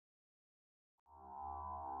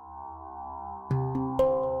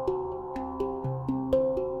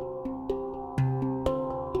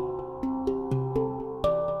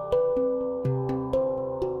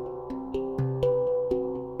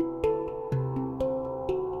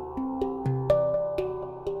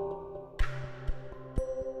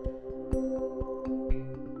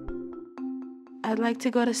like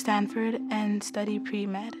to go to Stanford and study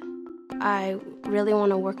pre-med. I really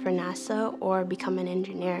want to work for NASA or become an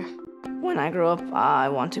engineer. When I grow up, I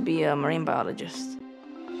want to be a marine biologist.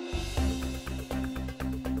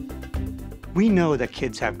 We know that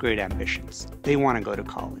kids have great ambitions. They want to go to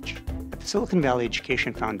college. At the Silicon Valley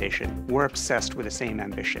Education Foundation, we're obsessed with the same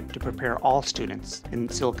ambition to prepare all students in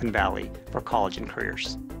Silicon Valley for college and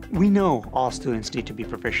careers. We know all students need to be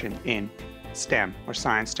proficient in STEM, or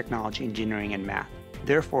science, technology, engineering, and math.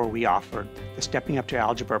 Therefore, we offer the Stepping Up to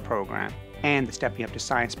Algebra program and the Stepping Up to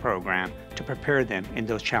Science program to prepare them in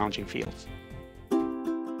those challenging fields.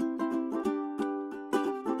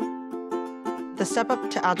 The Step Up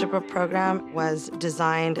to Algebra program was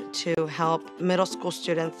designed to help middle school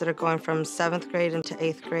students that are going from 7th grade into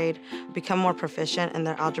 8th grade become more proficient in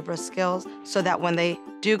their algebra skills so that when they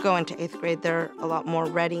do go into 8th grade, they're a lot more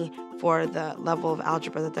ready for the level of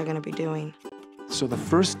algebra that they're going to be doing. So the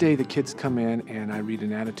first day the kids come in and I read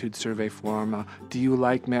an attitude survey for them, do you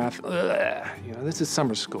like math? Ugh. You know, this is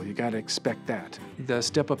summer school, you gotta expect that. The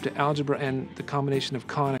Step Up to Algebra and the combination of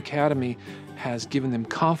Khan Academy has given them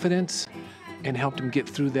confidence and helped them get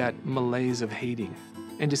through that malaise of hating.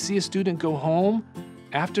 And to see a student go home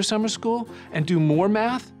after summer school and do more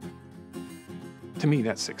math, to me,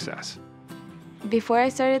 that's success. Before I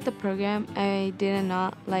started the program, I did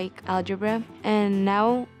not like algebra, and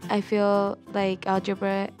now I feel like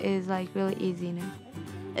algebra is really easy now.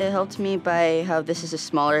 It helped me by how this is a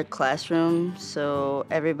smaller classroom, so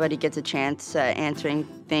everybody gets a chance at answering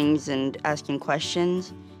things and asking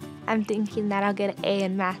questions. I'm thinking that I'll get an A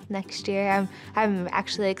in math next year. I'm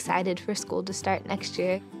actually excited for school to start next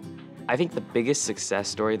year. I think the biggest success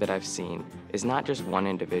story that I've seen is not just one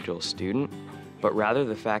individual student, but rather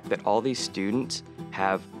the fact that all these students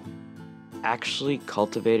have actually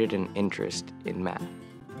cultivated an interest in math.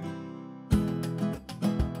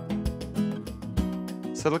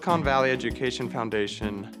 Silicon Valley Education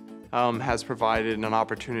Foundation has provided an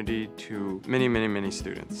opportunity to many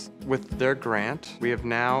students. With their grant, we have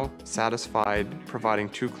now satisfied providing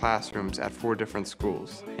 2 classrooms at 4 different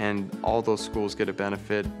schools, and all those schools get a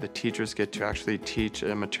benefit. The teachers get to actually teach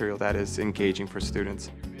a material that is engaging for students.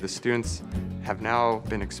 The students have now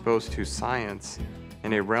been exposed to science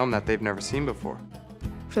in a realm that they've never seen before.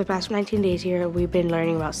 For the past 19 days here, we've been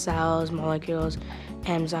learning about cells, molecules,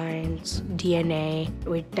 enzymes, DNA.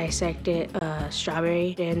 We dissected a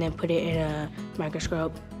strawberry and then put it in a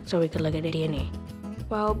microscope so we could look at the DNA.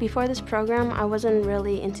 Well, before this program, I wasn't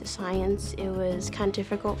really into science. It was kind of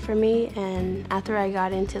difficult for me, and after I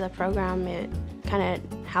got into the program, it kind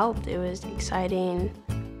of helped. It was exciting.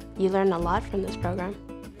 You learn a lot from this program.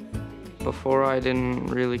 Before, I didn't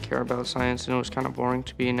really care about science, and it was kind of boring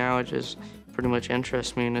to me. Now it just pretty much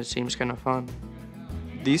interests me, and it seems kind of fun.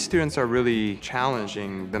 These students are really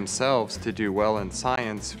challenging themselves to do well in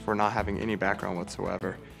science for not having any background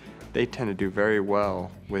whatsoever. They tend to do very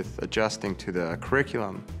well with adjusting to the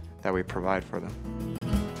curriculum that we provide for them.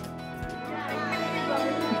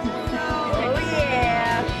 Oh, yeah!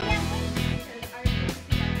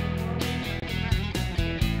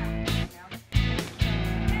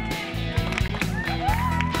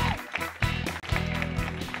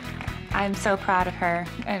 I'm so proud of her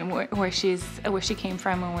and where she came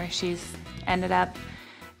from and where she's ended up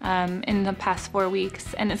in the past 4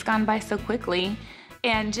 weeks, and it's gone by so quickly.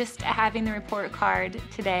 And just having the report card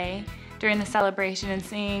today during the celebration and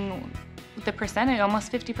seeing the percentage,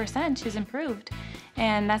 almost 50%, she's improved.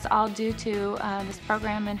 And that's all due to this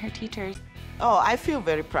program and her teachers. Oh, I feel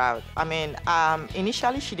very proud. I mean,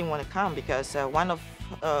 initially she didn't want to come because one of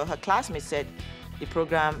her classmates said the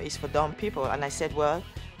program is for dumb people, and I said, well,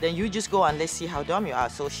 then you just go and let's see how dumb you are.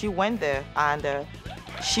 So she went there and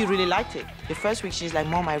she really liked it. The first week she's like,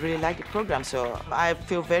 Mom, I really like the program. So I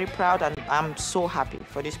feel very proud and I'm so happy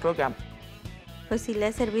for this program. Pues sí le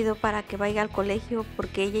ha servido para que vaya al colegio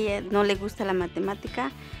porque ella no le gusta la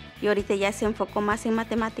matemática y ahorita ya se enfocó más en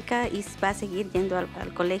matemática y va a seguir yendo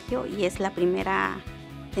al colegio y es la primera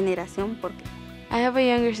generación porque I have a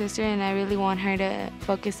younger sister and I really want her to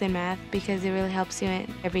focus in math because it really helps you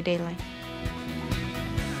in everyday life.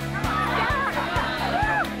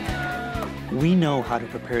 We know how to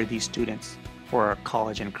prepare these students for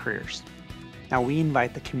college and careers. Now we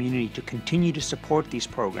invite the community to continue to support these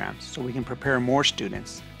programs so we can prepare more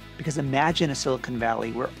students, because imagine a Silicon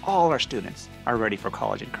Valley where all our students are ready for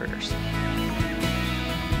college and careers.